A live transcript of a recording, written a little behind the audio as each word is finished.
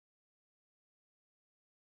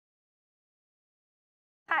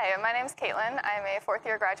Hi, my name is Caitlin. I'm a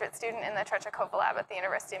fourth-year graduate student in the Jokipii lab at the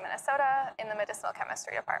University of Minnesota in the medicinal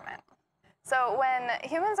chemistry department. So when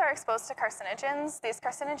humans are exposed to carcinogens, these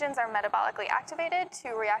carcinogens are metabolically activated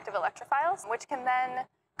to reactive electrophiles, which can then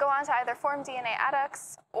go on to either form DNA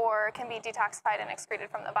adducts or can be detoxified and excreted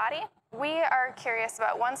from the body. We are curious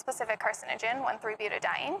about one specific carcinogen,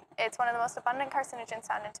 1,3-butadiene. It's one of the most abundant carcinogens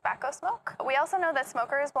found in tobacco smoke. We also know that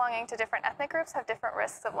smokers belonging to different ethnic groups have different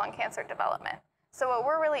risks of lung cancer development. So what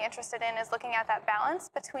we're really interested in is looking at that balance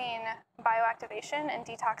between bioactivation and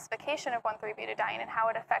detoxification of 1,3-butadiene and how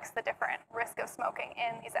it affects the different risk of smoking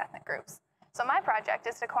in these ethnic groups. So my project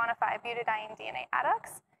is to quantify butadiene DNA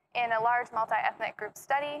adducts in a large multi-ethnic group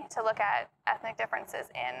study to look at ethnic differences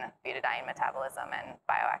in butadiene metabolism and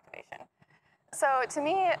bioactivation. So to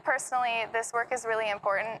me personally, this work is really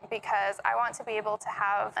important because I want to be able to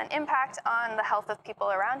have an impact on the health of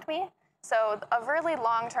people around me. So a really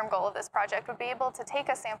long-term goal of this project would be able to take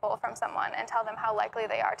a sample from someone and tell them how likely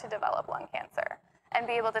they are to develop lung cancer and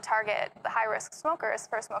be able to target the high-risk smokers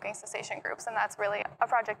for smoking cessation groups, and that's really a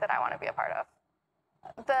project that I want to be a part of.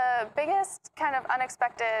 The biggest kind of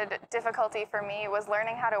unexpected difficulty for me was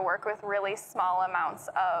learning how to work with really small amounts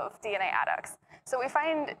of DNA adducts. So we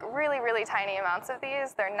find really, really tiny amounts of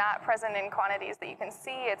these. They're not present in quantities that you can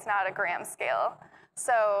see. It's not a gram scale.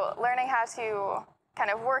 So learning how to kind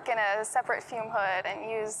of work in a separate fume hood and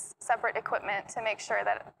use separate equipment to make sure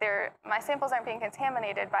that my samples aren't being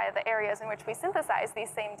contaminated by the areas in which we synthesize these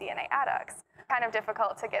same DNA adducts. Kind of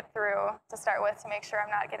difficult to get through to start with to make sure I'm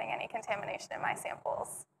not getting any contamination in my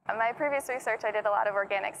samples. In my previous research, I did a lot of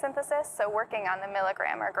organic synthesis, so working on the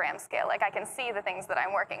milligram or gram scale. Like I can see the things that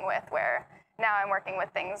I'm working with, where now I'm working with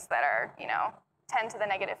things that are, 10 to the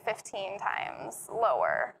negative 15 times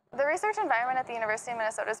lower. The research environment at the University of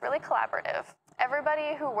Minnesota is really collaborative.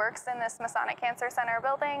 Everybody who works in this Masonic Cancer Center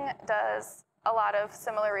building does a lot of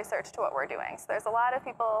similar research to what we're doing. So there's a lot of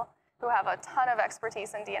people who have a ton of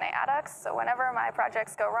expertise in DNA adducts. So whenever my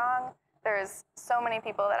projects go wrong, there's so many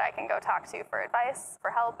people that I can go talk to for advice,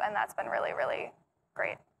 for help, and that's been really, really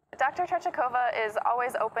great. Dr. Jokipii is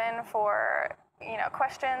always open for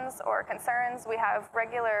questions or concerns. We have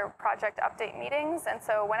regular project update meetings, and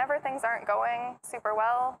so whenever things aren't going super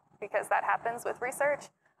well, because that happens with research,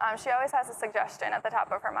 she always has a suggestion at the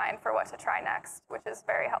top of her mind for what to try next, which is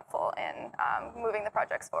very helpful in moving the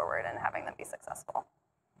projects forward and having them be successful.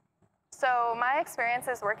 So my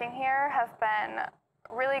experiences working here have been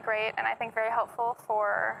really great and I think very helpful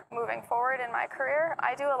for moving forward in my career.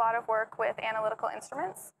 I do a lot of work with analytical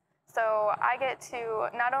instruments. So I get to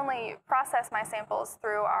not only process my samples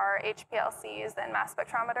through our HPLCs and mass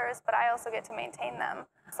spectrometers, but I also get to maintain them.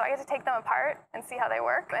 So I get to take them apart and see how they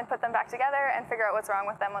work and put them back together and figure out what's wrong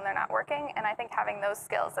with them when they're not working. And I think having those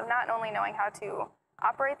skills of not only knowing how to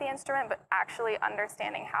operate the instrument, but actually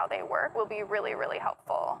understanding how they work will be really, really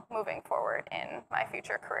helpful moving forward in my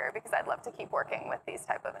future career because I'd love to keep working with these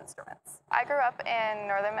type of instruments. I grew up in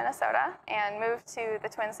northern Minnesota and moved to the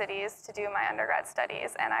Twin Cities to do my undergrad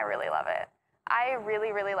studies, and I really love it. I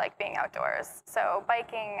really, really like being outdoors. So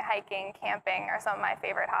biking, hiking, camping are some of my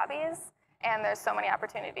favorite hobbies. And there's so many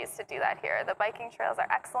opportunities to do that here. The biking trails are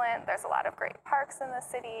excellent. There's a lot of great parks in the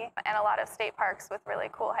city and a lot of state parks with really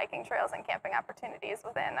cool hiking trails and camping opportunities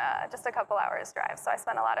within just a couple hours drive. So I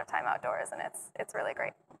spend a lot of time outdoors and it's really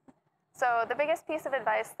great. So the biggest piece of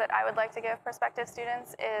advice that I would like to give prospective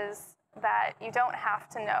students is that you don't have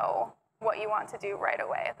to know what you want to do right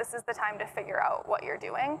away. This is the time to figure out what you're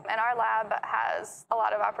doing. And our lab has a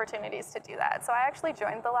lot of opportunities to do that. So I actually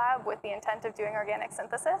joined the lab with the intent of doing organic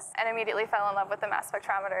synthesis and immediately fell in love with the mass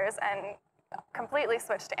spectrometers and completely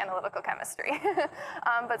switched to analytical chemistry.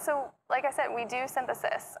 But so, like I said, we do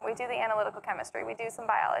synthesis, we do the analytical chemistry, we do some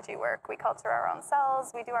biology work, we culture our own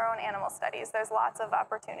cells, we do our own animal studies. There's lots of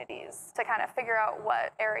opportunities to kind of figure out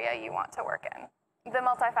what area you want to work in. The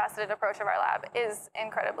multifaceted approach of our lab is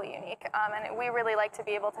incredibly unique, and we really like to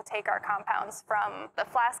be able to take our compounds from the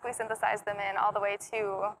flask we synthesize them in all the way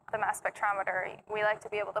to the mass spectrometer. We like to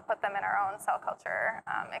be able to put them in our own cell culture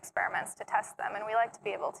experiments to test them, and we like to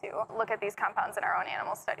be able to look at these compounds in our own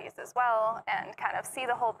animal studies as well and kind of see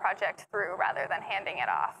the whole project through rather than handing it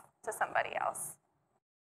off to somebody else.